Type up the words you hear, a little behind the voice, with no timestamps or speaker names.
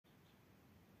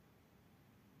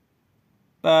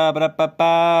Ba, ba, da, ba,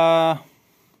 ba.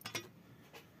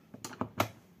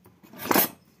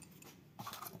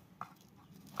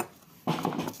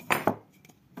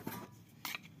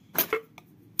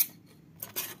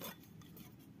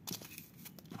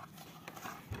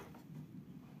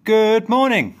 Good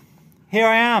morning. Here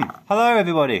I am. Hello,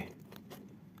 everybody.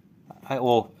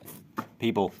 Or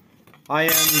people. I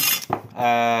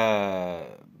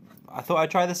thought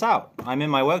I'd try this out. I'm in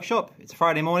my workshop. It's a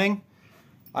Friday morning.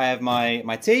 I have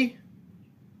my tea,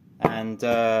 and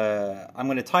I'm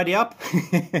going to tidy up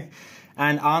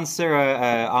and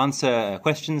answer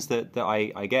questions that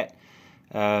I get.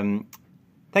 Thank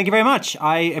you very much.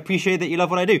 I appreciate that you love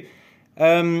what I do.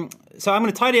 So I'm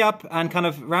going to tidy up and kind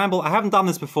of ramble. I haven't done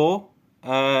this before,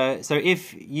 so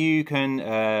if you can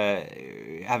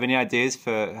have any ideas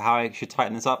for how I should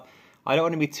tighten this up, I don't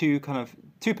want to be too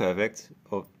perfect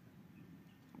or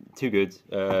too good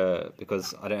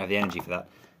because I don't have the energy for that.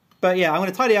 But yeah, I'm going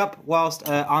to tidy up whilst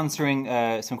answering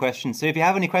some questions. So if you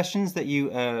have any questions that you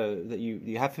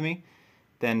have for me,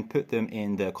 then put them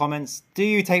in the comments. Do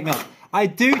you take milk? I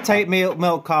do take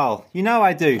milk, Carl. You know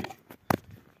I do.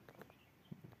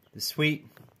 The sweet,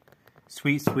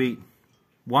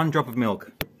 one drop of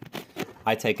milk.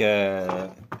 I take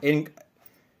in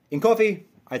coffee.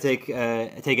 I take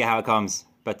it how it comes.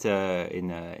 But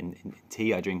in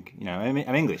tea, I drink. You know,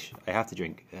 I'm English. I have to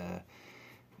drink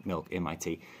milk in my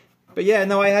tea. But yeah,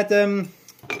 no, I had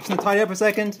just gonna tidy up for a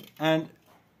second, and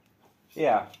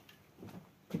yeah.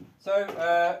 So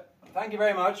thank you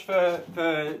very much for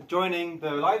joining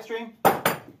the live stream,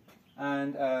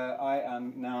 and I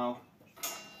am now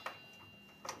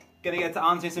gonna get to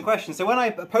answering some questions. So when I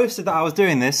posted that I was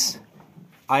doing this,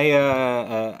 I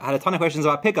had a ton of questions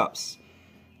about pickups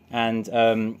and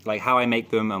like how I make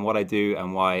them and what I do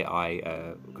and why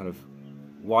I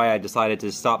why I decided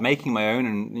to start making my own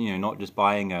and not just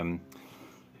buying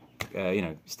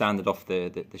standard off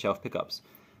the shelf pickups.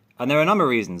 And there are a number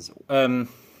of reasons.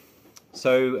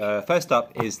 So first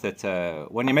up is that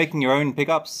when you're making your own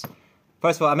pickups,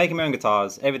 first of all, I'm making my own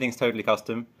guitars. Everything's totally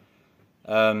custom.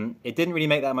 It didn't really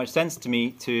make that much sense to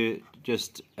me to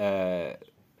just I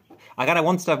kind of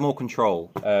wanted to have more control.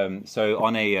 So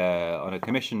on a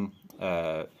commission,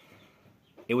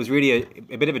 it was really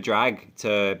a bit of a drag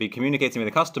to be communicating with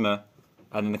the customer,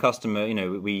 and then the customer,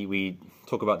 we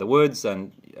talk about the woods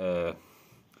and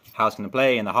how it's going to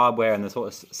play and the hardware and the sort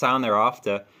of sound they're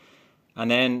after, and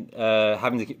then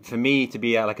for me to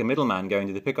be like a middleman going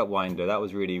to the pickup winder, that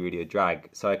was really a drag.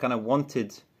 So I kind of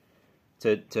wanted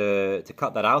to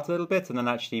cut that out a little bit, and then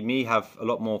actually me have a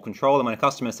lot more control. And when a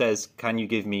customer says, "Can you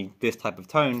give me this type of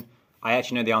tone?" I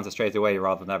actually know the answer straight away,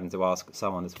 rather than having to ask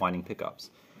someone that's winding pickups.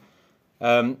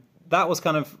 That was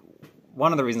kind of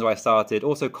one of the reasons why I started.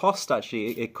 Also, cost,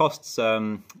 actually, it costs,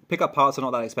 pickup parts are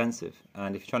not that expensive,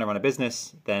 and if you're trying to run a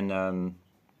business, then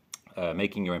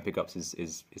making your own pickups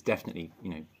is definitely,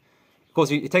 of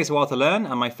course, it takes a while to learn.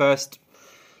 And my first,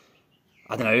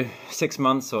 I don't know, 6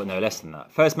 months, or no, less than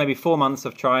that. First, maybe 4 months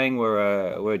of trying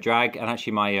were a drag. And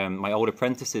actually, my old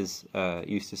apprentices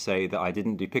used to say that I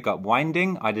didn't do pickup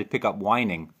winding, I did pickup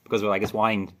whining, because I guess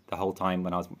whined the whole time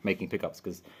when I was making pickups,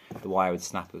 because the wire would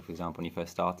snap, for example, when you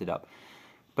first started up.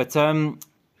 But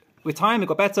with time, it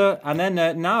got better. And then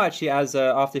now, actually, as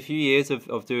after a few years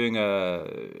of doing,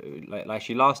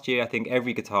 actually last year, I think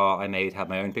every guitar I made had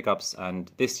my own pickups,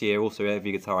 and this year also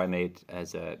every guitar I made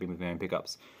has been with my own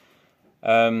pickups.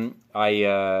 I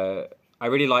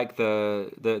really like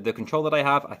the control that I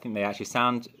have. I think they actually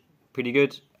sound pretty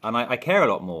good, and I care a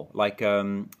lot more. Like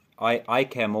I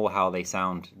care more how they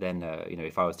sound than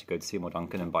if I was to go to Seymour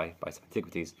Duncan and buy some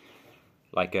antiquities.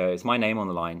 Like it's my name on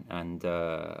the line, and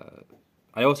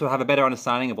I also have a better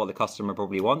understanding of what the customer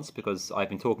probably wants, because I've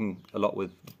been talking a lot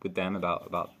with them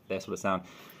about their sort of sound.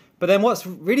 But then what's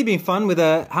really been fun with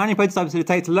how many prototypes did it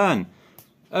take to learn?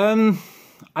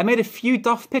 I made a few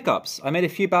duff pickups. I made a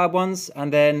few bad ones,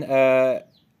 and then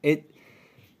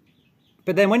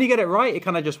but then when you get it right, it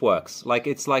kind of just works. Like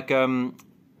it's like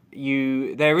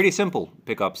they're really simple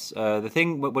pickups. The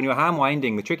thing when you're hand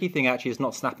winding, the tricky thing actually is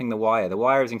not snapping the wire. The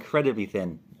wire is incredibly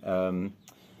thin.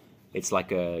 It's like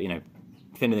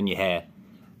thinner than your hair.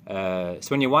 So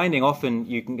when you're winding, often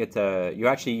you can get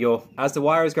as the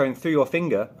wire is going through your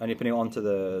finger and you're putting it onto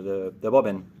the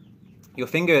bobbin, your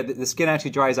finger, the skin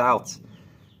actually dries out.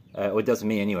 Or it does for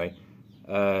me anyway,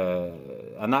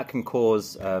 and that can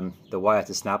cause the wire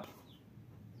to snap,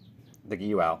 the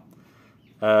GUL.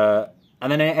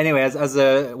 And then anyway, as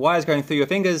the wire's going through your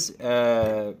fingers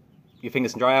can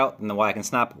dry out and the wire can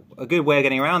snap. A good way of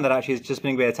getting around that actually is just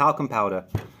putting a bit of talcum powder.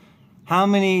 Have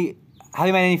you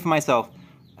made any for myself?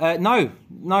 No,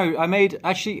 I made,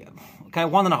 actually, kind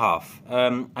of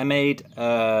 1.5. I made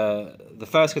the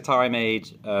first guitar I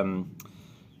made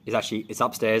it's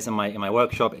upstairs in my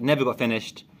workshop. It never got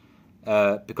finished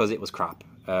because it was crap.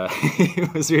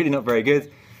 It was really not very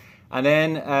good. And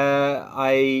then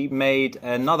I made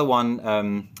another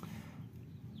one.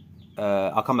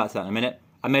 I'll come back to that in a minute.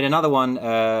 I made another one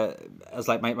as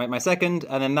like my second,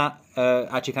 and then that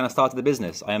actually kind of started the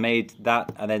business. I made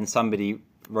that, and then somebody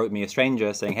wrote me, a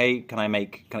stranger, saying, "Hey, can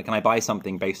I buy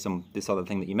something based on this other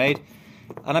thing that you made?"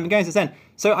 And I've been going since then.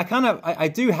 So I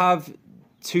do have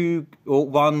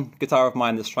one guitar of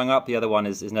mine that's strung up. The other one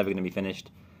is never going to be finished.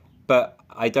 But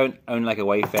I don't own like a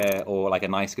Wayfair or like a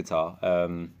nice guitar.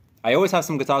 I always have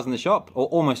some guitars in the shop, or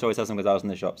almost always have some guitars in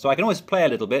the shop. So I can always play a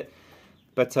little bit.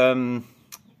 But no,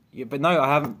 I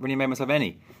haven't really made myself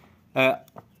any. I'm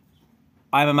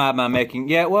a madman making.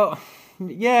 Yeah, well,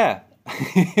 yeah.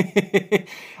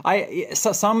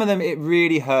 So some of them it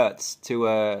really hurts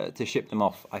to ship them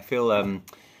off. I feel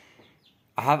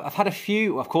I've had a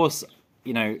few. Of course,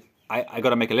 you know, I got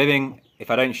to make a living. If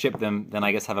I don't ship them, then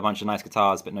I just have a bunch of nice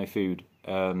guitars but no food.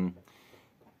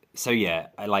 So yeah,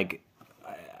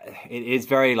 it is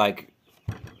very like,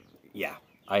 yeah.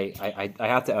 I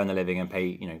have to earn a living and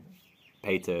pay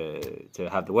to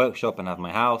have the workshop and have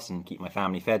my house and keep my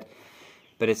family fed.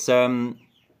 But it's but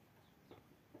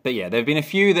yeah, there have been a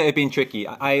few that have been tricky.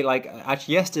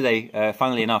 Actually yesterday,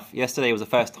 funnily enough, yesterday was the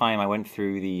first time I went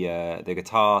through the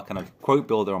guitar kind of quote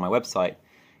builder on my website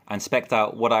and spec'd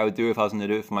out what I would do if I was going to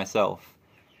do it for myself.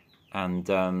 And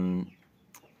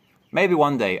maybe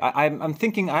one day. I'm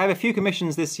thinking I have a few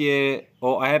commissions this year,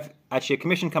 or I have actually a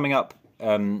commission coming up.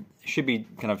 Should be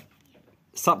kind of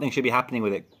something should be happening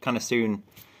with it kind of soon,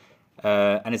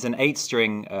 and it's an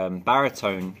 8-string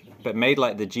baritone, but made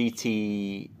like the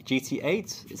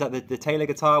GT8. Is that the Taylor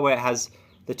guitar where it has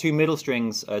the 2 middle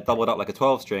strings doubled up like a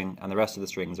 12-string, and the rest of the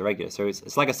strings are regular. So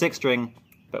it's like a 6-string,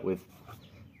 but with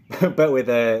 2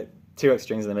 extra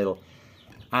strings in the middle.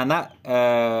 And that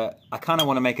I kind of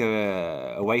want to make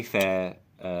a Wayfair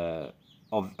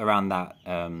of around that,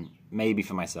 maybe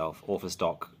for myself or for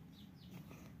stock.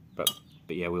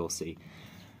 But yeah, we'll see.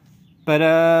 But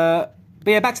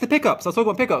yeah, back to the pickups. I was talking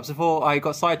about pickups before I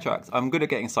got sidetracked. I'm good at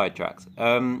getting sidetracked.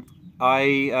 So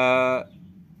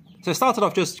it started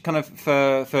off just kind of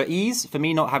for ease, for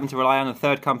me not having to rely on a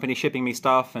third company shipping me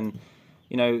stuff, and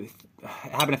you know,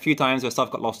 it happened a few times where stuff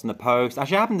got lost in the post.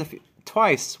 Actually, it happened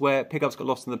twice where pickups got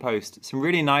lost in the post. Some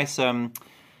really nice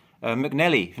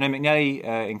McNelly, if you know McNelly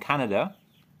in Canada,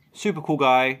 super cool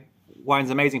guy,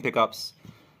 winds amazing pickups.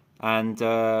 And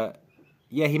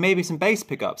yeah, he made me some bass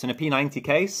pickups in a P90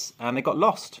 case, and they got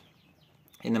lost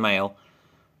in the mail.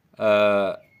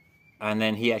 And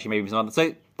then he actually made me some other.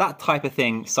 So that type of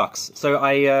thing sucks. So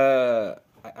I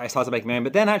started making my own.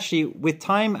 But then actually, with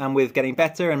time and with getting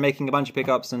better and making a bunch of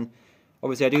pickups, and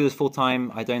obviously I do this full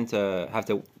time. I don't have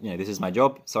to, you know, this is my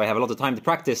job, so I have a lot of time to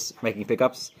practice making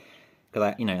pickups,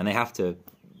 because and they kind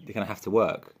of have to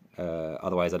work.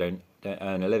 Otherwise, I don't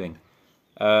earn a living.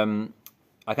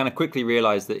 I kind of quickly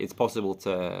realized that it's possible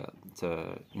to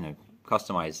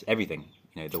customize everything.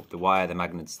 You know, the wire, the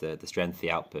magnets, the strength, the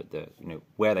output,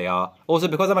 where they are. Also,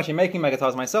 because I'm actually making my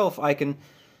guitars myself, I can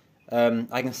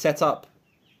set up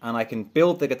and I can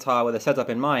build the guitar with a setup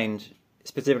in mind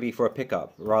specifically for a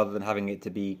pickup, rather than having it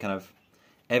to be kind of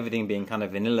everything being kind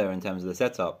of vanilla in terms of the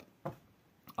setup.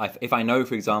 If I know,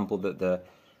 for example, that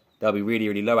there'll be really,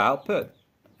 really low output,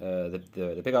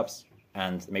 the pickups,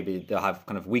 and maybe they'll have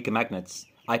kind of weaker magnets,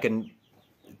 I can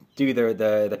do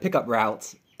the pickup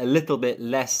route a little bit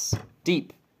less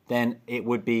deep than it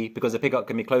would be, because the pickup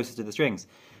can be closer to the strings.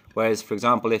 Whereas, for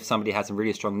example, if somebody had some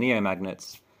really strong neo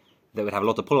magnets that would have a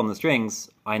lot of pull on the strings,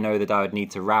 I know that I would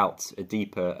need to route a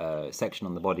deeper section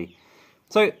on the body.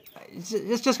 So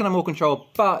it's just kind of more control.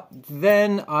 But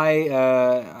then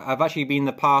I've actually been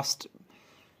the past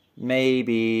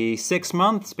maybe 6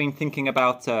 months been thinking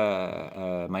about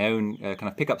my own kind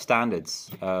of pickup standards.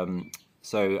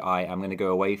 So I am going to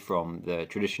go away from the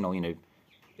traditional,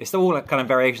 it's all kind of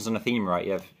variations on a theme, right?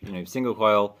 You have, single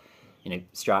coil,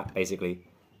 Strat basically,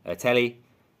 telly,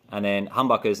 and then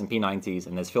humbuckers and P90s,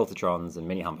 and there's filtertrons and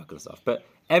mini humbuckers and stuff. But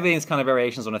everything's kind of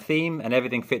variations on a theme, and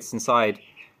everything fits inside.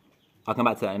 I'll come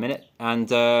back to that in a minute.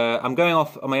 And I'm going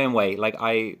off on my own way.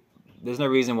 There's no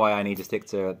reason why I need to stick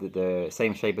to the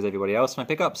same shape as everybody else. My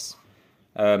pickups,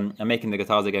 I'm making the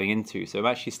guitars they're going into. So I'm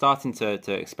actually starting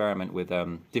to experiment with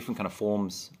different kind of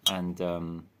forms and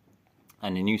the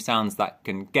new sounds that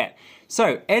can get.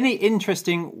 So any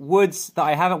interesting woods that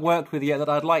I haven't worked with yet that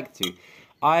I'd like to?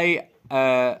 I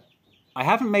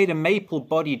haven't made a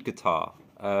maple-bodied guitar.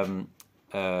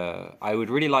 I would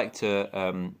really like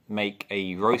to make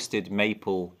a roasted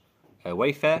maple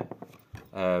wafer.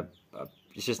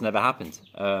 It's just never happened.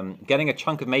 Getting a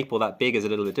chunk of maple that big is a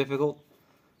little bit difficult.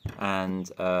 And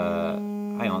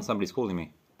hang on, somebody's calling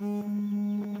me.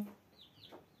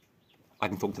 I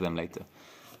can talk to them later.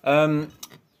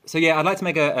 So yeah, I'd like to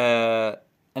make an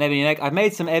ebony neck. I've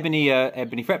made some ebony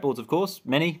fretboards, of course,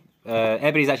 many.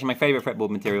 Ebony is actually my favorite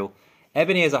fretboard material.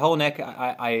 Ebony as a whole neck,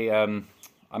 I'm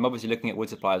obviously looking at wood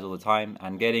suppliers all the time,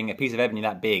 and getting a piece of ebony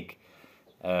that big,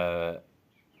 it'd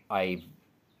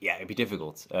be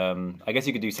difficult. I guess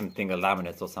you could do something with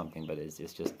laminate or something, but it's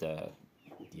just,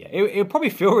 it would probably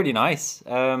feel really nice.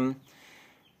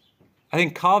 I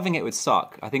think carving it would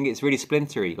suck. I think it's really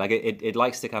splintery. Like it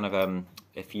likes to kind of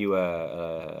if you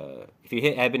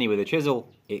hit ebony with a chisel,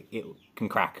 it can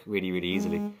crack really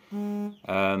easily.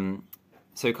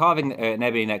 So carving an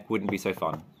ebony neck wouldn't be so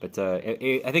fun, but I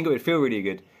think it would feel really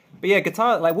good. But yeah,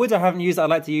 guitar like wood I haven't used. I'd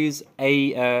like to use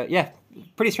a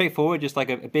pretty straightforward, just like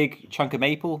a big chunk of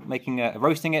maple,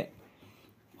 roasting it,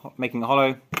 making it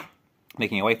hollow,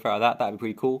 making a wafer out of that. That'd be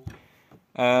pretty cool.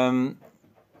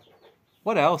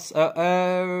 What else?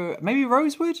 Maybe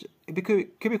rosewood.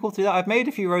 Could be cool to do that. I've made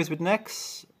a few rosewood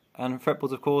necks and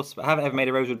fretboards, of course, but I haven't ever made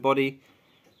a rosewood body.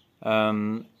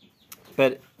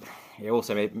 But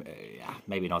also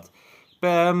maybe not.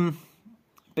 But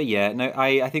yeah, no.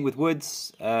 I think with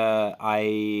woods,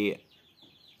 I'm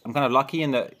kind of lucky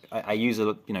in that I use a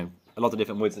lot of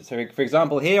different woods. So for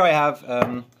example, here I have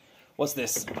what's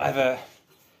this?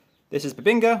 This is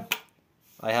Babinga.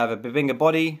 I have a Babinga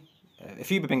body. A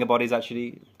few Babinga bodies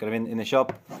actually, kind of in the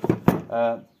shop,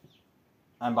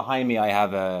 and behind me I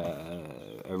have a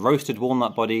roasted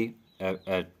walnut body,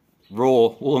 a raw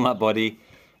walnut body,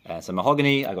 some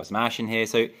mahogany. I got some ash in here.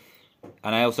 So,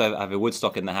 and I also have a wood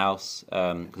stock in the house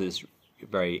because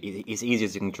it's easier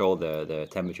to control the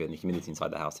temperature and the humidity inside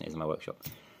the house than it is in my workshop.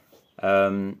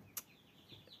 And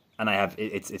I have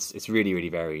it's really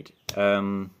varied.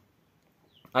 I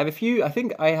have a few. I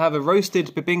think I have a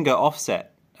roasted Babinga offset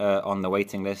on the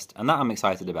waiting list, and that I'm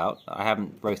excited about. I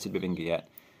haven't roasted Babinga yet,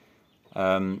 but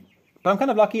I'm kind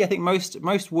of lucky. I think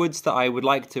most woods that I would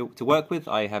like to work with,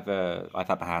 I've had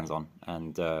my hands on,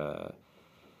 and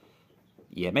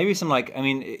maybe some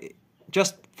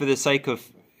just for the sake of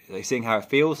seeing how it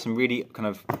feels, some really kind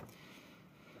of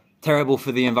terrible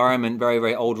for the environment,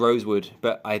 very old rosewood.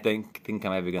 But I think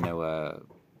I'm ever going to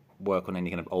work on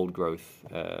any kind of old growth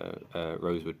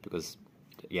rosewood because.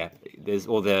 Yeah, there's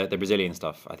all the Brazilian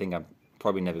stuff. I think I'm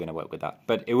probably never going to work with that.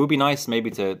 But it would be nice maybe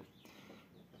to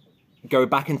go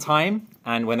back in time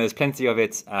and when there's plenty of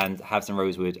it and have some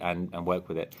rosewood and work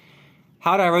with it.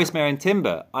 How do I roast my own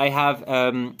timber? I have,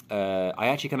 I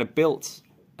actually kind of built,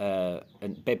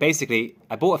 basically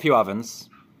I bought a few ovens,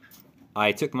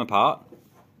 I took them apart,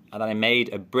 and then I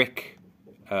made a brick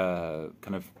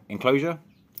kind of enclosure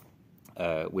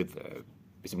with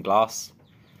some glass.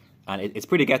 And it's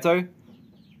pretty ghetto.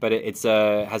 But it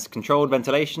has controlled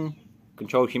ventilation,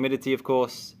 controlled humidity, of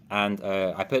course, and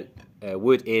I put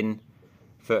wood in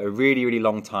for a really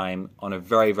long time on a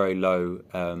very low.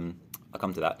 I'll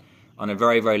come to that on a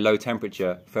very low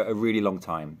temperature for a really long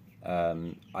time.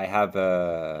 I have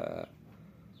and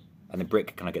the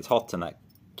brick kind of gets hot, and that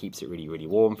keeps it really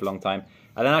warm for a long time.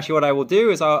 And then actually, what I will do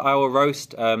is I will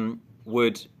roast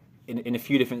wood in a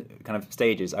few different kind of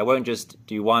stages. I won't just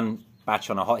do one batch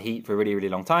on a hot heat for a really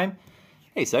long time.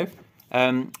 Hey, so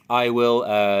I will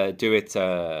do it.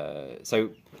 So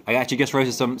I actually just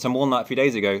roasted some walnut a few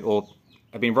days ago, or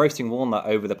I've been roasting walnut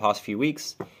over the past few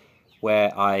weeks,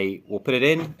 where I will put it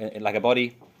in like a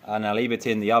body, and I'll leave it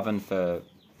in the oven for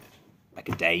like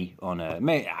a day on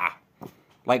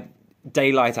like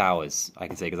daylight hours, I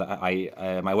can say, because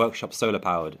my workshop's solar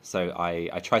powered, so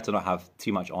I try to not have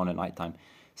too much on at night time.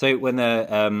 So when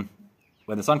the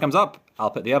sun comes up,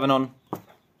 I'll put the oven on.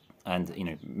 And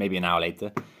maybe an hour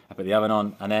later, I put the oven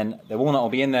on, and then the walnut will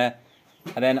be in there,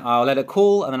 and then I'll let it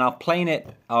cool, and then I'll plane it.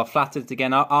 I'll flatten it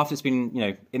again after it's been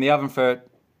in the oven for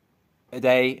a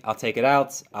day. I'll take it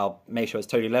out. I'll make sure it's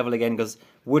totally level again because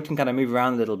wood can kind of move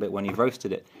around a little bit when you've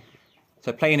roasted it.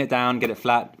 So plane it down, get it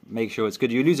flat, make sure it's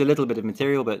good. You lose a little bit of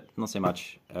material, but not so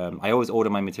much. I always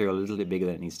order my material a little bit bigger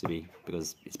than it needs to be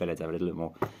because it's better to have a little bit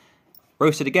more.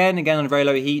 Roast it again on a very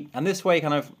low heat, and this way,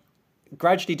 kind of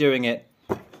gradually doing it.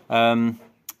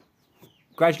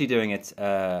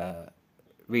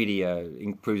 Really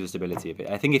improves the stability of it.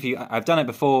 I think I've done it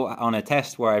before on a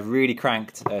test where I've really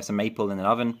cranked some maple in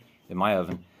my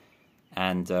oven,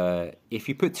 and if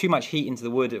you put too much heat into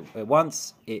the wood at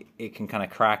once, it can kind of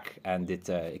crack and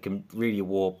it can really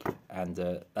warp, and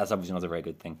that's obviously not a very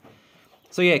good thing.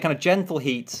 So yeah, kind of gentle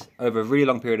heat over a really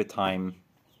long period of time,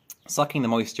 sucking the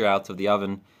moisture out of the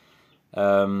oven.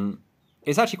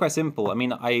 It's actually quite simple. I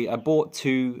mean, I bought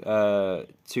two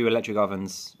electric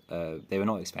ovens. They were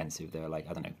not expensive. They were like,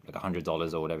 I don't know, like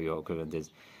 $100 or whatever your equivalent is.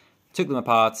 Took them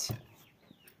apart,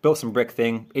 built some brick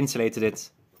thing, insulated it,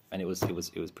 and it was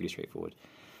pretty straightforward.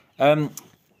 But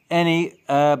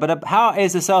how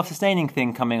is the self-sustaining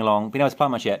thing coming along? Been able to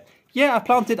plant much yet? Yeah, I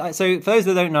planted. So for those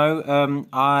that don't know,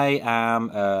 I am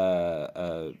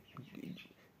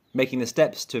making the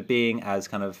steps to being as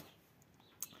kind of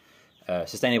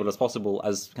sustainable as possible,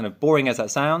 as kind of boring as that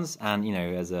sounds, and you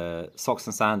know, as socks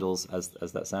and sandals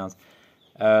as that sounds.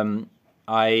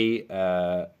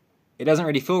 It doesn't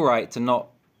really feel right to not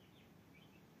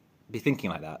be thinking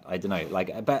like that. I don't know,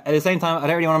 like, but at the same time, I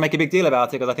don't really want to make a big deal about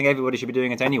it because I think everybody should be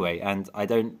doing it anyway, and I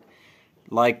don't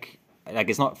like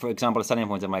it's not, for example, a selling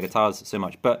point of my guitars so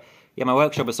much. But yeah, my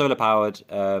workshop is solar powered.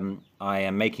 I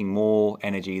am making more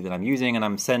energy than I'm using, and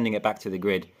I'm sending it back to the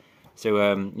grid.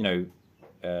 So you know,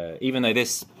 even though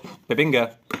this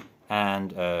Babinga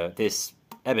and this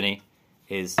ebony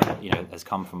is, you know, has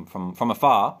come from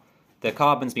afar, the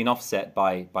carbon's been offset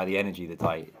by the energy that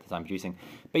I'm producing.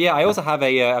 But yeah, I also have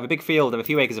a big field of a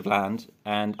few acres of land,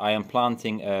 and I am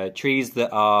planting trees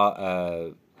that are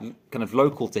kind of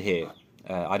local to here.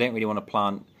 I don't really want to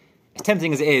plant, as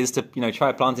tempting as it is to, you know,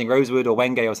 try planting rosewood or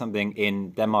wenge or something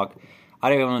in Denmark. I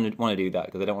don't even want to do that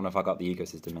because I don't want to fuck up the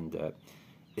ecosystem, and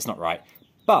it's not right.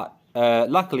 But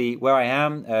luckily, where I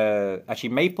am, actually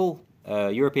maple,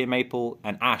 European maple,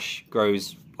 and ash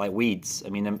grows like weeds. I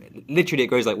mean, literally it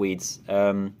grows like weeds.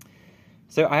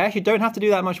 So I actually don't have to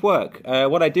do that much work.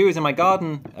 What I do is in my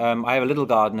garden, I have a little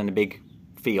garden and a big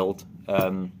field.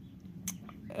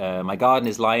 My garden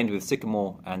is lined with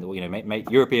sycamore and, you know,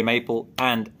 European maple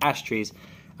and ash trees.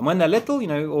 And when they're little, you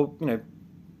know, or, you know,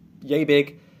 yay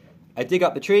big, I dig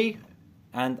up the tree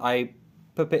and I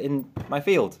put it in my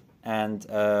field. And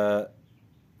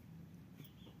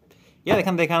yeah, they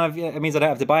kind of yeah, it means I don't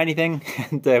have to buy anything,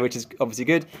 and, which is obviously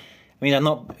good. I mean, I'm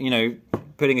not, you know,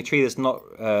 putting a tree that's not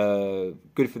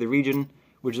good for the region,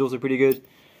 which is also pretty good.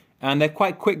 And they're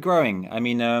quite quick growing. I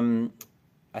mean,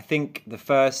 I think the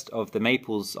first of the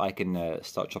maples I can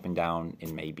start chopping down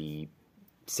in maybe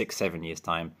 6-7 years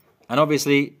time. And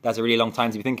obviously, that's a really long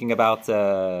time to be thinking about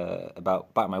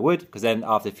my wood, because then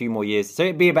after a few more years, so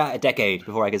it'd be about a decade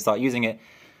before I could start using it.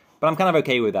 But I'm kind of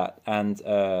okay with that. And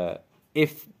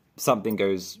if something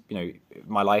goes, you know,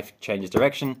 my life changes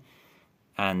direction,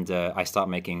 and I start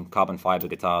making carbon fiber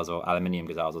guitars or aluminium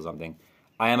guitars or something,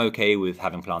 I am okay with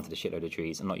having planted a shitload of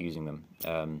trees and not using them,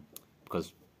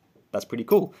 because that's pretty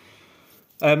cool.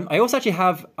 I also actually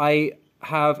have a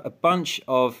bunch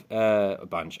of I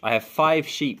have 5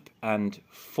 sheep and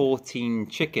 14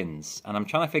 chickens, and I'm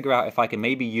trying to figure out if I can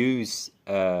maybe use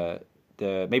the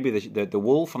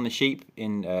wool from the sheep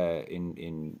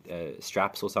in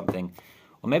straps or something.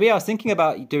 Or maybe I was thinking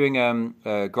about doing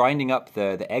grinding up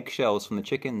the egg shells from the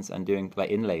chickens and doing like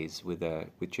inlays with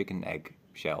chicken egg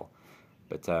shell,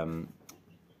 but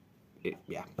it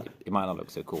might not look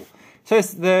so cool. So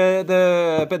it's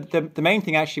the main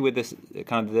thing actually with this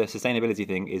kind of the sustainability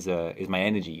thing is my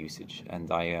energy usage,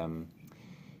 and I'm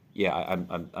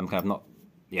kind of not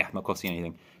costing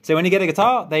anything. So when you get a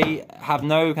guitar, they have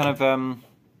no kind of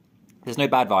there's no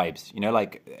bad vibes, you know.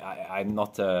 Like I'm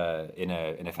not in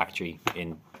a factory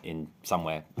in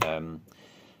somewhere. You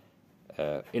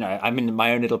know, I'm in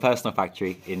my own little personal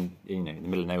factory in the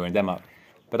middle of nowhere in Denmark.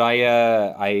 But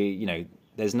I you know,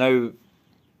 there's no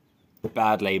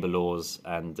bad labour laws,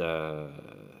 and do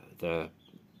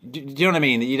you know what I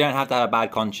mean? You don't have to have a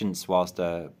bad conscience whilst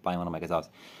buying one of my guitars.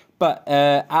 But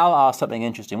Al asked something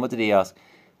interesting. What did he ask?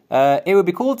 It would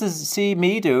be cool to see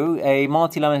me do a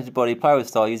multi-laminated body plywood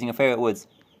style using your favourite woods.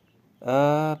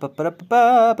 Yeah,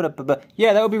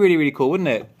 that would be really, really cool, wouldn't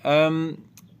it?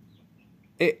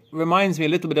 It reminds me a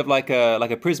little bit of like a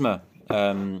Prisma.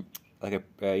 You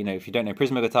know, if you don't know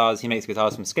Prisma guitars, he makes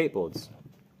guitars from skateboards.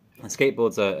 And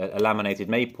skateboards are laminated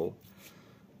maple.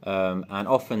 And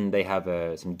often they have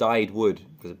some dyed wood,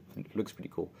 because it looks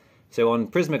pretty cool. So on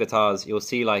Prisma guitars, you'll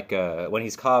see like when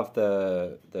he's carved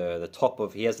the top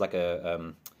of, he has like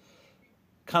a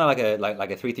kind of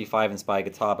like a 335 inspired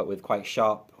guitar, but with quite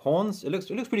sharp horns. It looks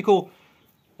pretty cool.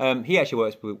 He actually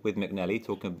works with McNelly,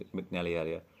 talking about McNelly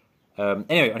earlier.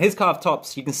 Anyway, on his carved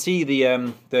tops, you can see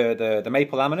the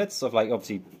maple laminates of, like,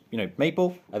 obviously, you know,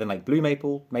 maple, and then like blue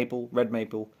maple, red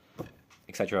maple,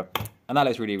 etc. And that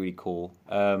looks really, really cool.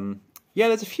 Yeah,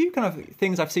 there's a few kind of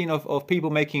things I've seen of people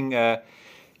making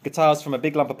guitars from a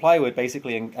big lump of plywood,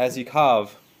 basically, and as you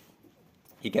carve,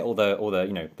 you get all the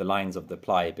you know, the lines of the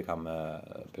ply become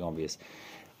obvious.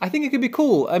 I think it could be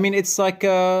cool. I mean, it's like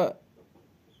I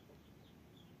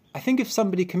think if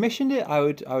somebody commissioned it, I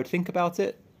would think about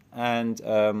it, and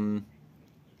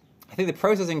I think the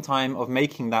processing time of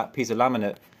making that piece of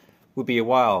laminate would be a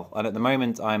while. And at the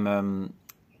moment, I'm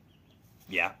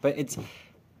yeah, but it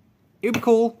would be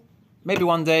cool. Maybe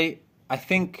one day. I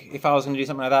think if I was going to do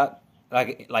something like that,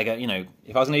 like you know,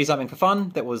 if I was going to do something for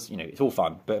fun, that was, you know, it's all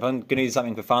fun. But if I'm going to do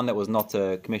something for fun that was not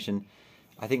a commission,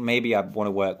 I think maybe I'd want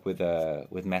to work with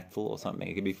metal or something.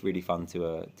 It could be really fun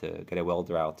to get a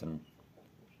welder out, and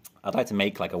I'd like to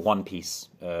make like a one-piece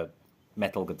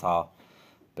metal guitar,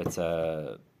 but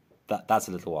that's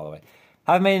a little while away.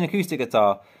 Have made an acoustic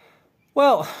guitar.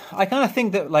 Well, I kind of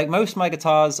think that like most of my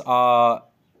guitars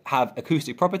have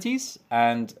acoustic properties,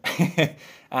 and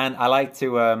and I like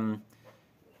to.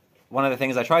 One of the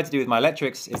things I try to do with my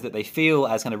electrics is that they feel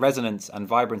as kind of resonant and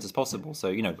vibrant as possible. So,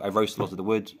 you know, I roast a lot of the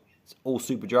wood. It's all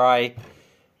super dry.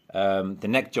 The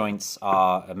neck joints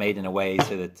are made in a way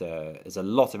so that there's a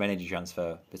lot of energy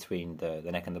transfer between the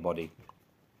neck and the body.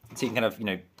 So you can kind of, you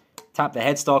know, tap the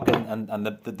headstock and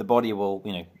the body will,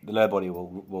 you know, the lower body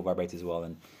will vibrate as well.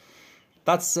 And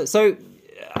that's so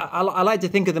I like to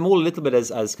think of them all a little bit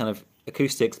as kind of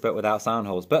acoustics, but without sound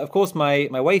holes. But of course, my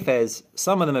Wayfarers,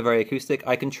 some of them are very acoustic.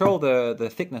 I control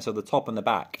the thickness of the top and the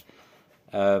back,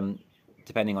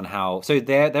 depending on how. So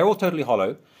they're all totally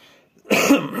hollow.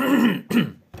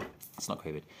 It's not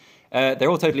COVID. They're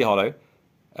all totally hollow.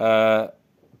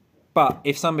 But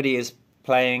if somebody is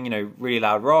playing, you know, really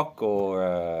loud rock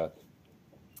or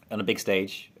on a big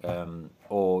stage,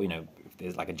 or, you know, if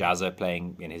there's like a jazzer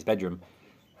playing in his bedroom,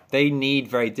 they need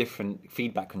very different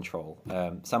feedback control.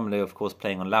 Somebody, of course,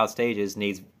 playing on loud stages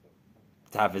needs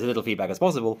to have as little feedback as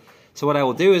possible. So what I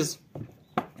will do is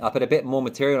I'll put a bit more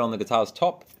material on the guitar's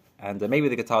top and maybe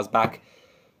the guitar's back,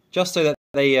 just so that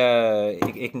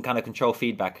it can kind of control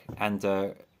feedback. And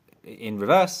in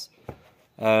reverse,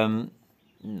 in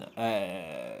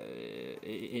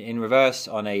reverse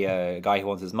on a guy who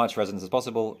wants as much resonance as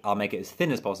possible, I'll make it as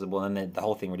thin as possible, and then the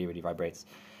whole thing really, really vibrates.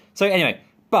 So anyway.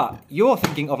 But you're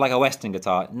thinking of like a Western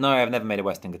guitar. No, I've never made a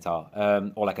Western guitar,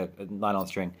 or like a nylon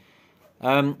string.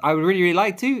 I would really, really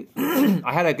like to.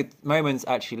 I had a good moment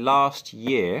actually last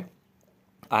year.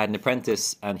 I had an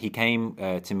apprentice, and he came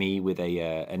to me with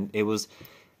and it was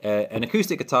an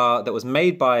acoustic guitar that was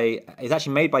it's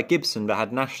actually made by Gibson, that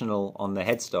had National on the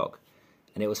headstock,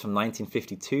 and it was from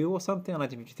 1952 or something, or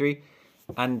 1953,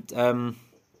 and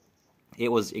it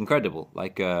was incredible.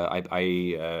 Like I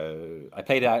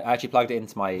played it. I actually plugged it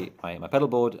into my pedal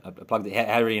board. I plugged it. It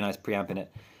had a really nice preamp in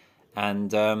it,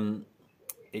 and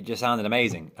it just sounded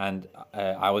amazing. And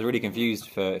I was really confused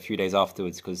for a few days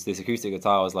afterwards, because this acoustic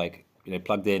guitar was like, you know,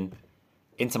 plugged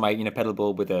into my, you know, pedal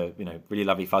board with a, you know, really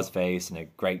lovely fuzz face and a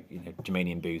great, you know,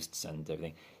 Germanium boosts and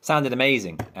everything. Sounded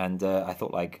amazing, and I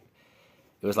thought like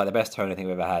it was like the best tone I think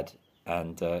I've ever had.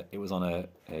 And it was on a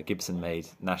Gibson-made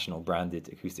National branded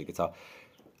acoustic guitar.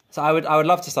 So I would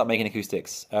love to start making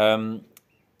acoustics. It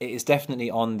is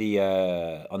definitely on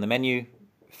the menu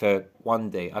for one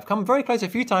day. I've come very close a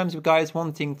few times with guys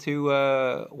wanting to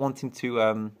oh,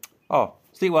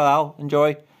 sleep well, Al,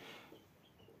 enjoy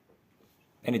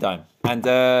anytime. And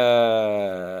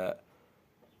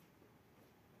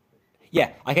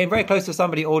yeah, I came very close to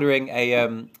somebody ordering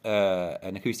an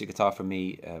acoustic guitar from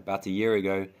me about a year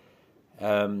ago.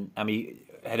 And we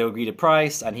had agreed a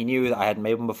price, and he knew that I hadn't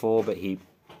made one before, but he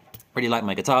really liked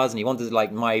my guitars, and he wanted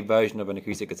like my version of an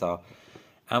acoustic guitar.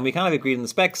 And we kind of agreed on the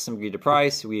specs, and agreed the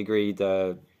price, we agreed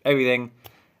everything.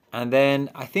 And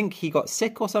then I think he got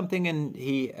sick or something, and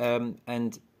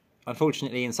and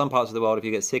unfortunately in some parts of the world, if you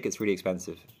get sick, it's really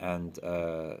expensive. And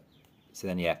so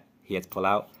then, yeah, he had to pull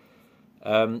out.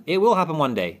 It will happen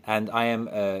one day, and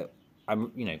I'm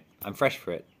fresh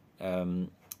for it.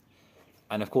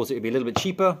 And of course, it would be a little bit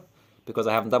cheaper because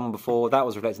I haven't done one before. That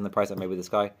was reflecting the price I made with this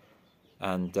guy.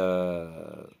 And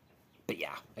but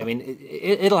yeah, I mean,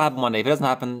 it'll happen one day. If it doesn't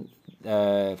happen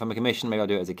from a commission, maybe I'll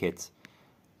do it as a kit.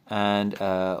 And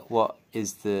what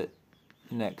is the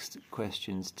next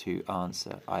questions to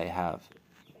answer? I have.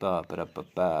 I've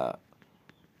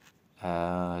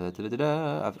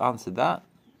answered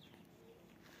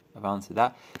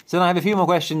that. So then I have a few more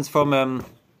questions from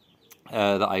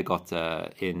that I got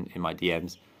in my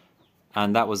DMs,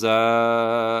 and that was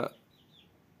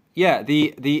yeah,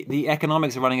 the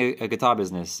economics of running a guitar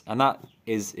business, and that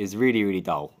is really, really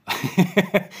dull.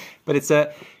 But it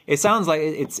sounds like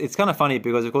it's kind of funny,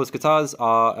 because of course guitars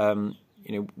are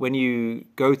you know, when you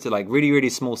go to like really, really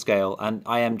small scale, and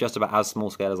I am just about as small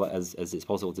scale as it's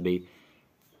possible to be,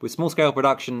 With small scale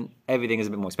production, everything is a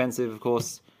bit more expensive, of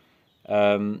course.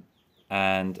 And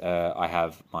I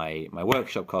have my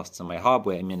workshop costs and my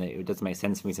hardware. I mean, it doesn't make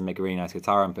sense for me to make a really nice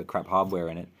guitar and put crap hardware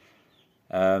in it.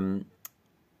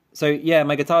 So yeah,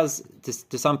 my guitars,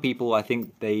 to some people, I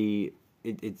think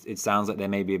it sounds like they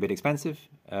may be a bit expensive.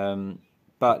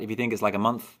 But if you think it's like a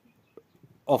month,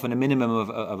 often a minimum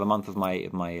of a month of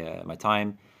my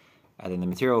time, and then the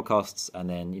material costs, and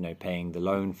then paying the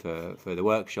loan for the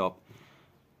workshop,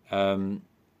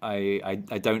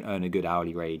 I don't earn a good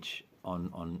hourly wage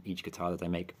on each guitar that I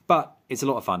make, but it's a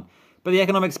lot of fun. But the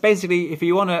economics, basically, if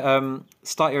you want to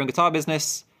start your own guitar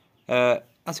business,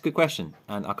 that's a good question,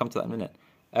 and I'll come to that in a minute.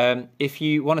 If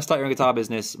you want to start your own guitar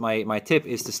business, my tip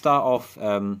is to start off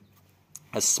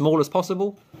as small as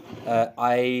possible.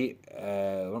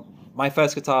 My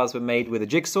first guitars were made with a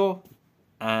jigsaw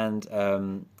and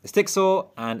a stick saw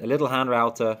and a little hand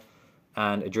router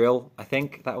and a drill. I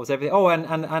think that was everything. Oh, and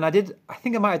I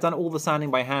think I might have done all the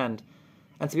sanding by hand.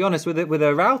 And to be honest, with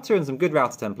a router and some good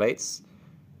router templates,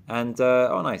 and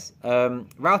nice, good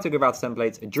router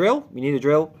templates, a drill. You need a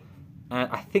drill, and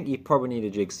I think you probably need a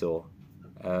jigsaw.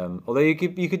 Although you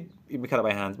could cut it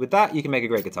by hand. With that, you can make a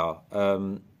great guitar.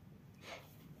 And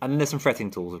then there's some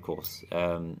fretting tools, of course.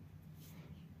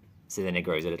 So then it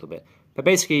grows a little bit. But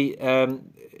basically,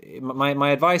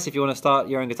 my advice, if you want to start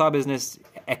your own guitar business,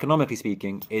 economically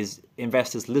speaking, is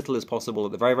invest as little as possible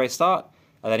at the very, very start.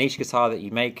 And then each guitar that you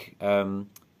make,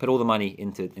 put all the money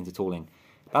into tooling.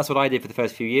 That's what I did for the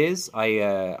first few years.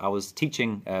 I was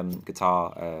teaching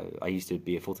guitar. I used to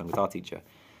be a full-time guitar teacher.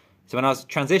 So when I was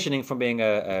transitioning from being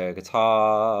a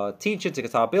guitar teacher to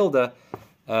guitar builder,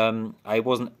 I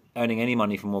wasn't earning any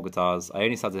money from Moar guitars. I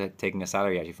only started taking a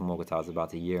salary actually from Moar guitars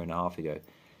about a year and a half ago.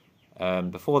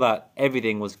 Before that,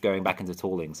 everything was going back into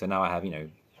tooling. So now I have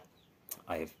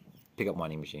pickup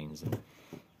winding machines, and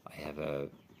I have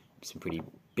some pretty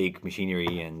big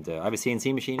machinery, and I have a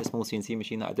CNC machine, a small CNC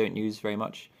machine that I don't use very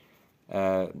much.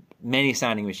 Many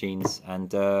sanding machines, and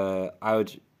that's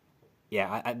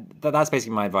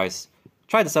basically my advice.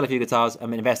 Try to sell a few guitars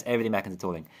and invest everything back into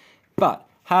tooling. But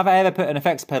have I ever put an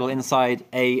effects pedal inside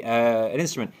an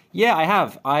instrument? Yeah, I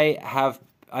have.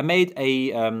 I made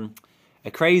a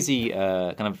crazy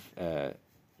kind of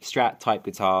Strat type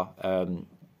guitar.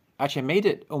 Actually, I made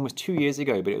it almost 2 years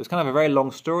ago, but it was kind of a very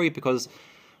long story because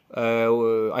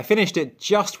I finished it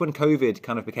just when COVID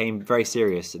kind of became very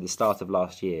serious at the start of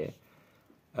last year.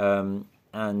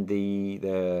 And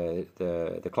the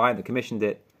client that commissioned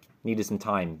it needed some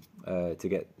time to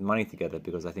get money together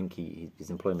because I think his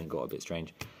employment got a bit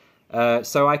strange.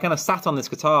 So I kind of sat on this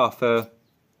guitar for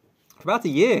about a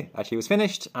year. Actually, it was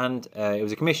finished, and it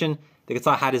was a commission. The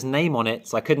guitar had his name on it,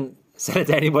 so I couldn't sell it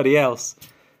to anybody else.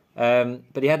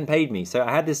 But he hadn't paid me, so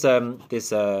I had this this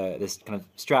kind of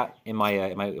Strat in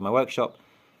my workshop.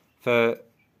 First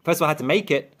of all, I had to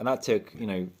make it, and that took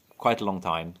quite a long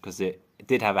time because it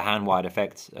did have a hand wired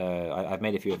effect. I've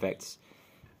made a few effects,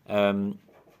 and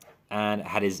it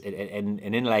had an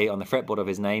inlay on the fretboard of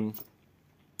his name,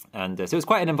 and so it was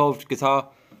quite an involved guitar.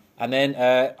 And then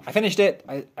I finished it.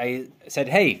 I said,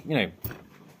 "Hey,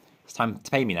 it's time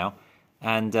to pay me now."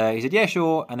 And he said, "Yeah,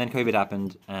 sure." And then COVID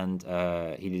happened, and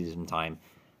he needed some time.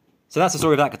 So that's the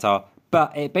story of that guitar.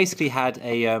 But it basically had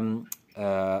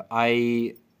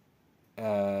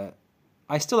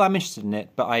I still am interested in it,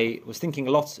 but I was thinking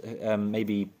a lot,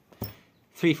 maybe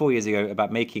 3-4 years ago,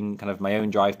 about making kind of my own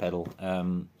drive pedal.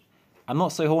 I'm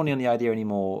not so horny on the idea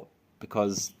anymore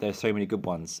because there's so many good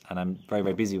ones, and I'm very,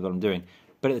 very busy with what I'm doing.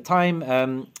 But at the time,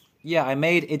 I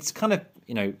made, it's kind of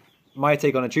my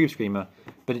take on a tube screamer,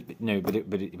 but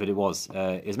it was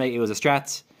it was a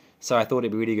Strat, so I thought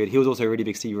it'd be really good. He was also a really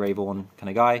big Stevie Ray Vaughan kind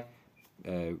of guy,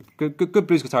 good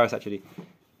blues guitarist actually.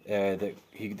 The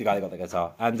guy that got the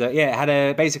guitar, and it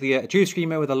had basically a tube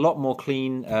screamer with a lot more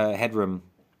clean headroom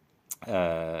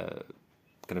kind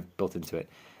of built into it,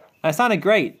 and it sounded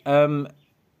great.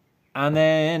 And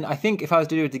then I think if I was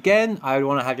to do it again, I would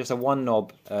want to have just a one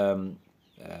knob kind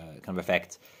of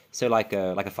effect, so like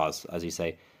a fuzz, as you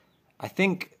say. I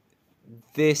think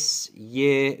this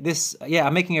year,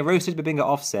 I'm making a roasted Babinga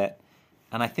offset,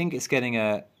 and I think it's getting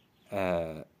a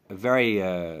very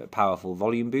powerful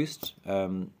volume boost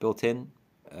built in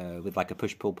with like a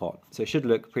push-pull pot. So it should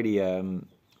look pretty kind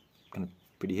of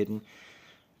pretty hidden.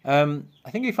 I think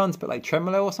it'd be fun to put like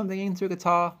tremolo or something into a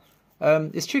guitar.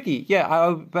 It's tricky,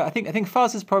 but I think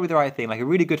fuzz is probably the right thing. Like a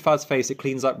really good fuzz face, it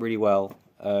cleans up really well.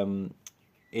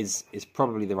 Is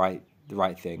probably the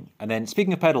right thing. And then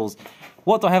speaking of pedals,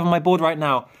 what do I have on my board right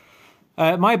now?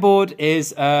 My board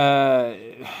is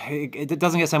it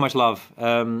doesn't get so much love.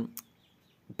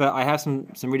 but I have some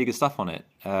really good stuff on it.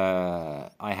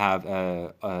 I have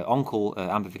Oncle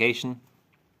amplification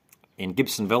in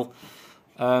Gibsonville.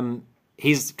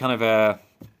 He's kind of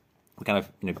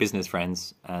business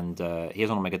friends, and he has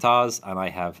one of my guitars, and I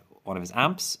have one of his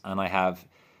amps, and I have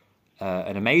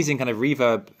an amazing kind of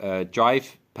reverb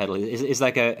drive pedal. It's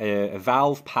like a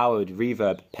valve powered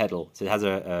reverb pedal. So it has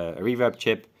a reverb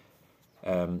chip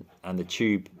and the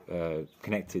tube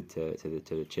connected to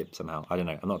the chip somehow. I don't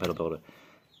know. I'm not a pedal builder.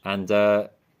 And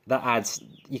that adds,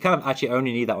 you kind of actually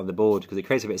only need that on the board because it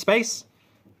creates a bit of space,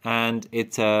 and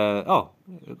it of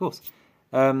course,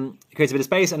 it creates a bit of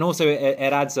space, and also it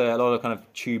adds a lot of kind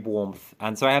of tube warmth.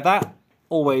 And so I have that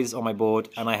always on my board,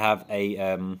 and I have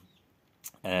a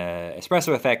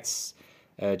Espresso Effects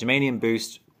Germanium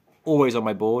Boost always on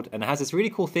my board, and it has this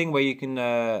really cool thing where you can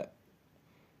kind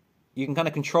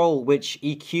of control which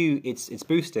EQ it's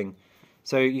boosting.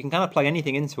 So you can kind of plug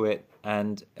anything into it,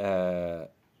 and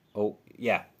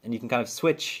and you can kind of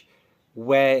switch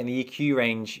where in the EQ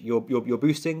range you're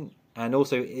boosting, and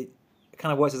also it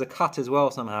kind of works as a cut as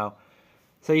well somehow.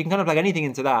 So you can kind of plug anything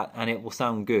into that, and it will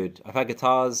sound good. I've had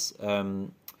guitars. I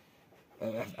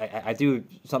do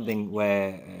something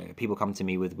where people come to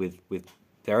me with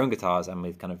their own guitars and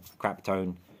with kind of crap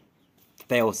tone.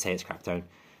 They all say it's crap tone,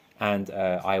 and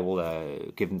I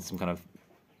will give them some kind of.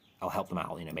 I'll help them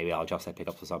out. Maybe I'll adjust their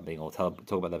pickups or something, or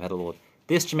talk about their pedal board.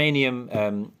 This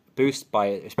Germanium Boost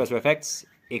by Espresso Effects,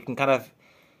 it can kind of,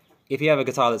 if you have a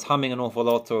guitar that's humming an awful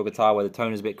lot, or a guitar where the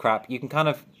tone is a bit crap, you can kind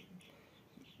of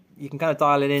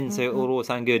dial it in so it will all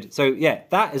sound good. So yeah,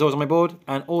 that is always on my board,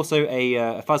 and also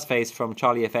a fuzz face from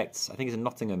Charlie Effects. I think it's in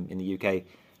Nottingham in the UK.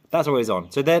 That's always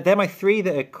on. So they're my three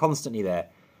that are constantly there.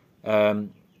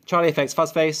 Charlie Effects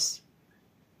fuzz face,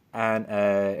 and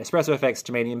Espresso Effects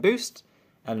Germanium Boost,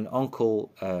 and an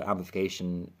Oncle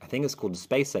amplification. I think it's called the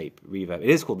Space Ape Reverb. It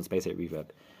is called the Space Ape Reverb.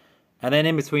 And then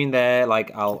in between there, like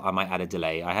I might add a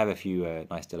delay. I have a few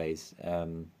nice delays.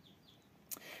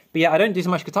 But yeah, I don't do so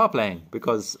much guitar playing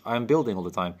because I'm building all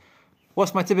the time.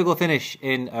 What's my typical finish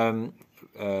in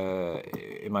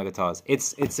my guitars?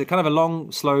 It's a kind of a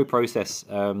long, slow process.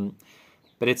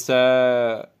 But it's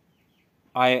I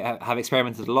have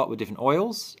experimented a lot with different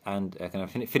oils and kind of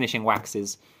finishing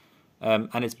waxes.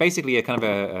 And it's basically a kind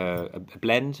of a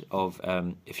blend of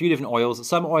a few different oils.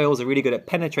 Some oils are really good at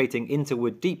penetrating into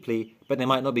wood deeply, but they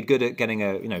might not be good at getting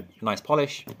a nice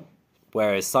polish.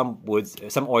 Whereas some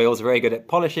oils are very good at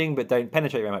polishing but don't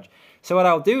penetrate very much. So what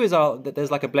I'll do is there's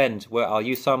like a blend where I'll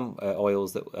use some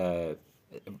oils that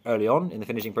early on in the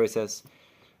finishing process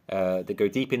that go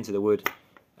deep into the wood,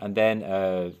 and then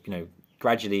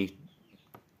gradually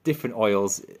different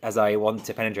oils as I want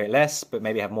to penetrate less but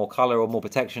maybe have more color or more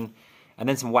protection. And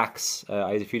then some wax.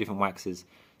 I use a few different waxes.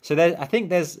 So I think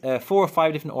there's 4 or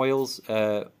 5 different oils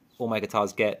all my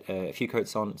guitars get a few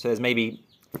coats on. So there's maybe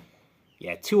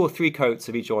 2 or 3 coats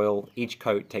of each oil. Each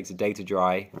coat takes a day to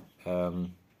dry.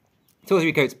 2 or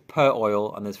 3 coats per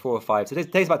oil, and there's 4 or 5. So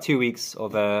it takes about 2 weeks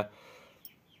of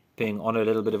being on a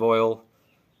little bit of oil,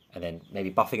 and then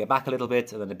maybe buffing it back a little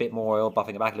bit, and then a bit more oil,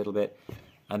 buffing it back a little bit.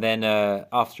 And then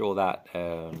after all that,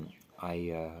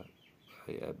 I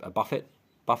buff it,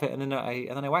 and then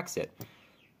I wax it.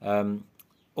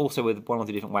 Also with 1 or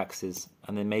 2 different waxes,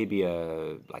 and then maybe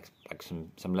like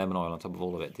some lemon oil on top of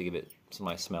all of it to give it some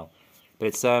nice smell. But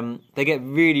it's they get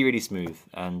really, really smooth,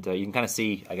 and you can kind of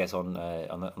see, I guess, on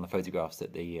the photographs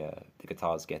that the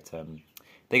guitars get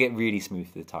they get really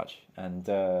smooth to the touch, and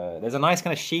there's a nice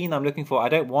kind of sheen I'm looking for. I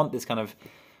don't want this kind of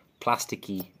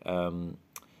plasticky,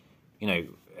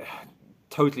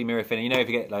 totally mirror finish. If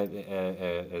you get like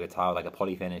a guitar with like a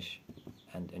poly finish,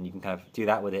 and you can kind of do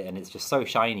that with it, and it's just so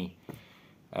shiny.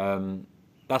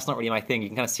 That's not really my thing. You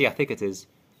can kind of see how thick it is.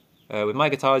 With my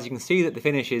guitars, you can see that the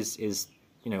finish is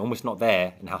almost not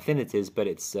there, and how thin it is, but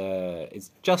it's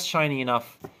just shiny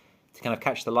enough to kind of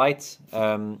catch the light.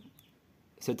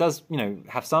 So it does,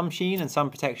 have some sheen and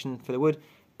some protection for the wood,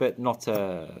 but not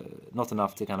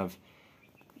enough to kind of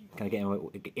get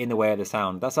in the way of the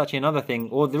sound. That's actually another thing,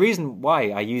 or the reason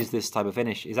why I use this type of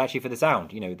finish is actually for the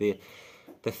sound.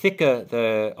 The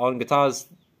thicker on guitars,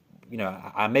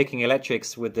 I'm making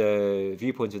electrics with the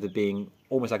viewpoint of it being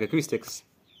almost like acoustics.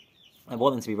 I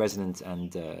want them to be resonant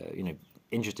and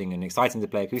interesting and exciting to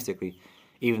play acoustically,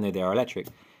 even though they are electric.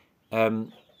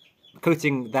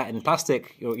 Coating that in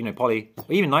plastic or poly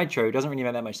or even nitro doesn't really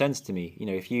make that much sense to me.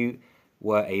 If you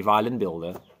were a violin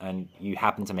builder and you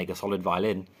happen to make a solid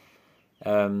violin,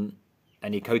 and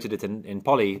you coated it in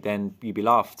poly, then you'd be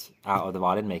laughed out of the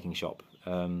violin making shop.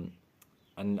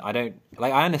 And I don't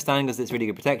I understand because it's really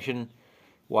good protection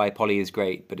why poly is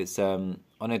great, but it's on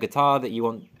a guitar that you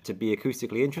want to be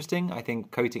acoustically interesting. I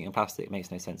think coating in plastic makes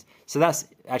no sense. So that's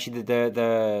actually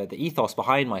the ethos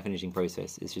behind my finishing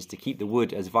process, is just to keep the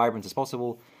wood as vibrant as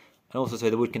possible, and also so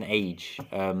the wood can age.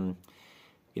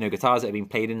 You know, guitars that have been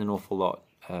played in an awful lot,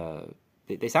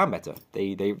 they sound better.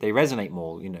 They resonate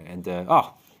more. You know, and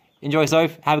enjoy,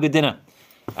 Soph. Have a good dinner.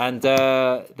 And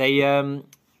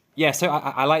yeah, so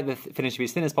I like the finish to be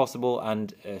as thin as possible,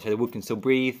 and so the wood can still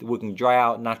breathe. The wood can dry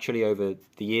out naturally over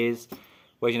the years.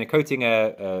 Whereas, you know, coating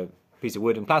a piece of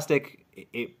wood in plastic,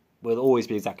 it will always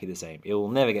be exactly the same. It will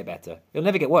never get better. It'll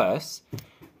never get worse.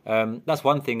 That's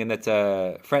one thing, and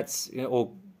that frets, you know,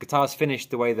 or guitars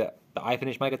finished the way that I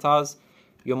finish my guitars,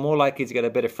 you're more likely to get a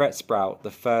bit of fret sprout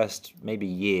the first maybe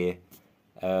year,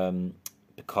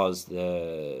 because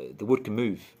the wood can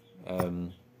move.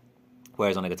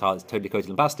 Whereas on a guitar that's totally coated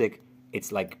in plastic,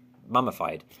 it's like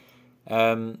mummified.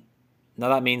 Now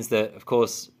that means that, of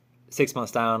course, 6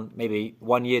 months down, maybe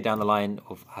 1 year down the line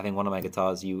of having one of my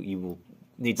guitars, you will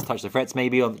need to touch the frets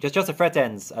maybe on just the fret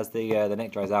ends as the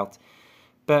neck dries out.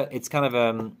 But it's kind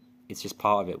of it's just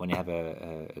part of it when you have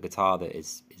a guitar that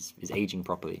is aging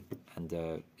properly, and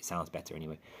it sounds better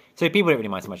anyway. So people don't really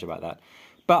mind so much about that.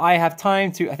 But I have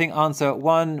time to, I think, answer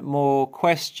one more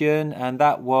question, and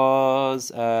that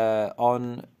was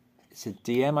on, it's a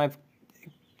DM I've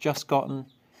just gotten,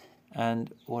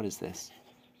 and what is this?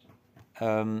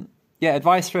 Yeah,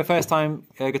 advice for a first-time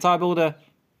guitar builder: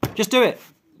 just do it.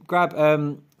 Grab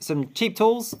some cheap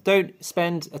tools. Don't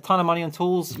spend a ton of money on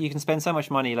tools. You can spend so much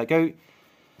money. Like,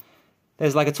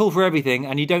 there's like a tool for everything,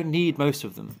 and you don't need most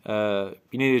of them.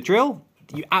 You need a drill.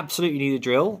 You absolutely need a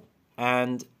drill,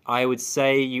 and I would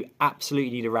say you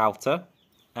absolutely need a router,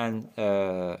 and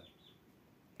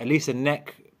at least a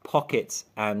neck pocket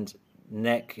and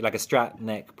neck, like a Strat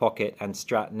neck pocket and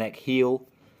Strat neck heel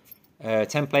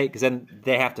template, because then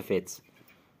they have to fit.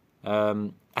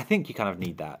 I think you kind of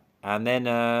need that. And then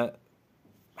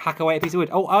hack away a piece of wood.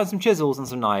 Oh, and some chisels and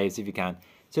some knives if you can.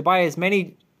 So buy as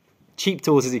many cheap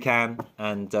tools as you can,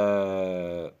 and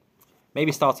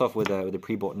maybe start off with a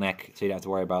pre-bought neck, so you don't have to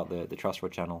worry about the truss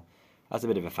rod channel. That's a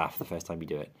bit of a faff the first time you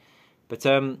do it. But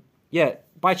yeah,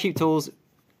 buy cheap tools,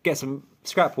 get some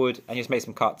scrap wood, and just make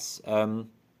some cuts.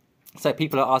 So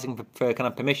people are asking for kind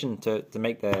of permission to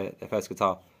make their first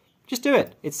guitar. Just do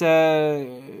it. It's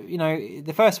you know,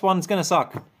 the first one's gonna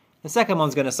suck. The second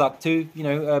one's gonna suck too. You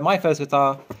know, my first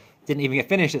guitar didn't even get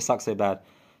finished. It sucked so bad.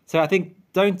 So I think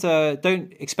don't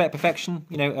expect perfection.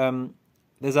 You know,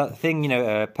 there's that thing. You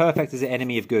know, perfect is the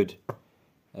enemy of good.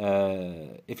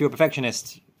 If you're a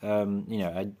perfectionist, you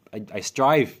know, I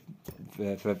strive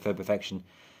for perfection,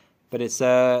 but it's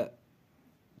don't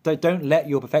let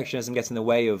your perfectionism get in the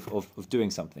way of doing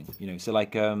something. You know, so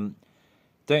like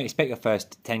don't expect your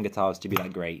first 10 guitars to be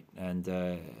that great, and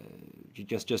you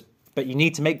just but you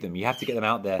need to make them. You have to get them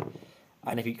out there,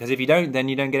 and because if you don't, then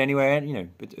you don't get anywhere. You know,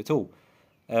 at all.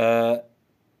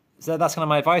 So that's kind of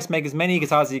my advice: make as many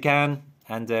guitars as you can,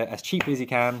 and as cheaply as you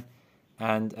can.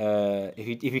 And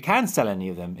if you can sell any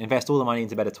of them, invest all the money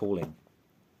into better tooling.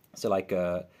 So like,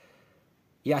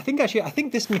 yeah, I think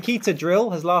this Makita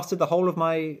drill has lasted the whole of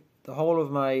my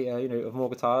you know, of Moar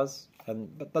guitars, and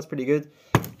that's pretty good.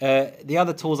 The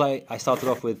other tools I started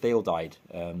off with, they all died.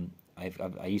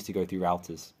 I used to go through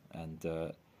routers, and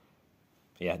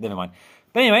yeah, never mind.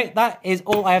 But anyway, that is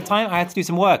all I have time. I had to do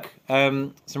some work,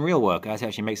 some real work. I had to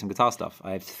actually make some guitar stuff.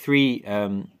 I have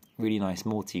 3 really nice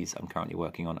Mortys I'm currently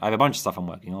working on. I have a bunch of stuff I'm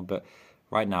working on, but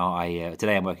right now,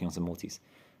 today I'm working on some Mortys.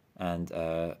 And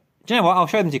do you know what? I'll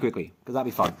show them to you quickly, because that'll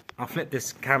be fun. I'll flip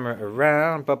this camera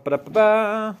around.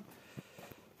 Ba-ba-da-ba-ba.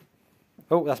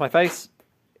 Oh, that's my face.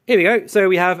 Here we go. So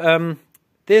we have,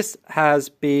 this has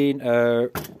been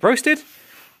roasted.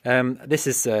 This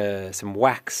is some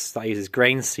wax that I use as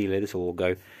grain sealer. This will all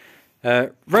go.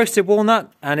 Roasted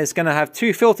walnut, and it's going to have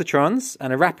 2 filtertrons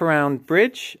and a wraparound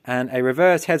bridge and a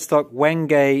reverse headstock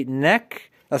Wenge neck.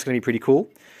 That's going to be pretty cool.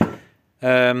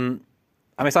 I'm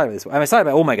excited about this. I'm excited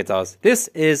about all my guitars. This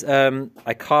is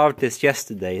I carved this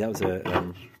yesterday. That was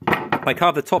I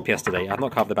carved the top yesterday. I've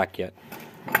not carved the back yet.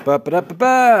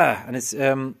 And it's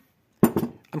I'm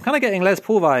kind of getting Les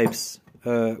Paul vibes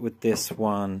with this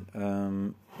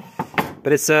one.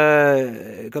 But it's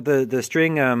got the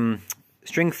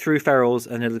string through ferrules,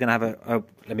 and it's going to have a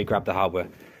let me grab the hardware.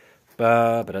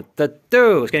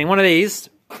 It's getting one of these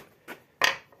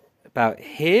about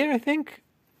here, I think.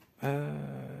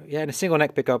 Yeah, and a single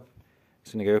neck pickup.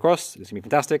 It's going to go across. It's going to be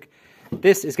fantastic.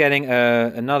 This is getting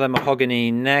another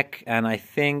mahogany neck, and I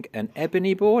think an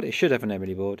ebony board. It should have an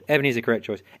ebony board. Ebony is a correct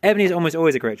choice. Ebony is almost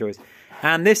always a correct choice.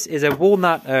 And this is a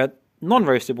walnut,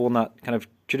 non-roasted walnut kind of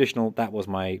traditional, that was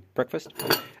my breakfast.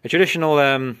 A traditional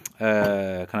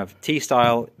kind of tea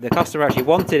style. The customer actually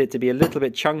wanted it to be a little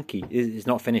bit chunky. It's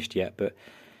not finished yet, but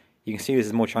you can see this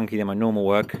is more chunky than my normal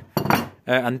work.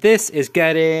 And this is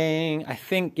getting, I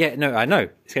think, yeah, no, I know.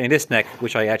 It's getting this neck,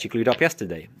 which I actually glued up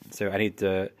yesterday. So I need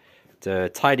to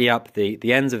tidy up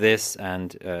the ends of this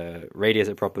and radius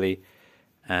it properly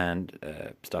and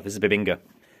stuff. This is Bibinga.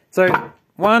 So,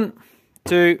 1,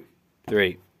 2,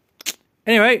 3.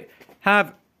 Anyway,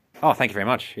 oh, thank you very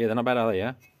much. Yeah, they're not bad, are they?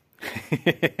 Yeah.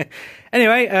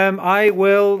 Anyway, I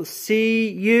will see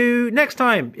you next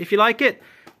time if you like it.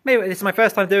 Maybe this is my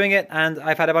first time doing it, and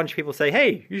I've had a bunch of people say,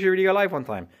 "Hey, you should really go live one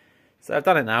time." So I've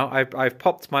done it now. I've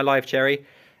popped my live cherry,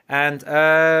 and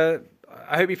I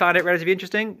hope you found it relatively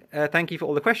interesting. Thank you for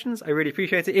all the questions. I really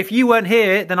appreciate it. If you weren't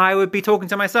here, then I would be talking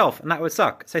to myself, and that would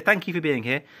suck. So thank you for being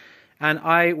here, and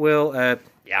I will,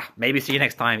 yeah, maybe see you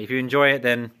next time. If you enjoy it,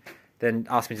 then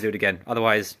ask me to do it again.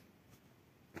 Otherwise,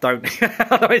 don't.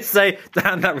 Otherwise, say,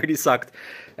 "Damn, that really sucked."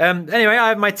 Anyway, I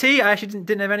have my tea. I actually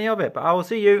didn't have any of it, but I will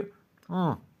see you.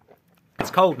 It's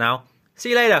cold now. See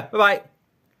you later. Bye-bye.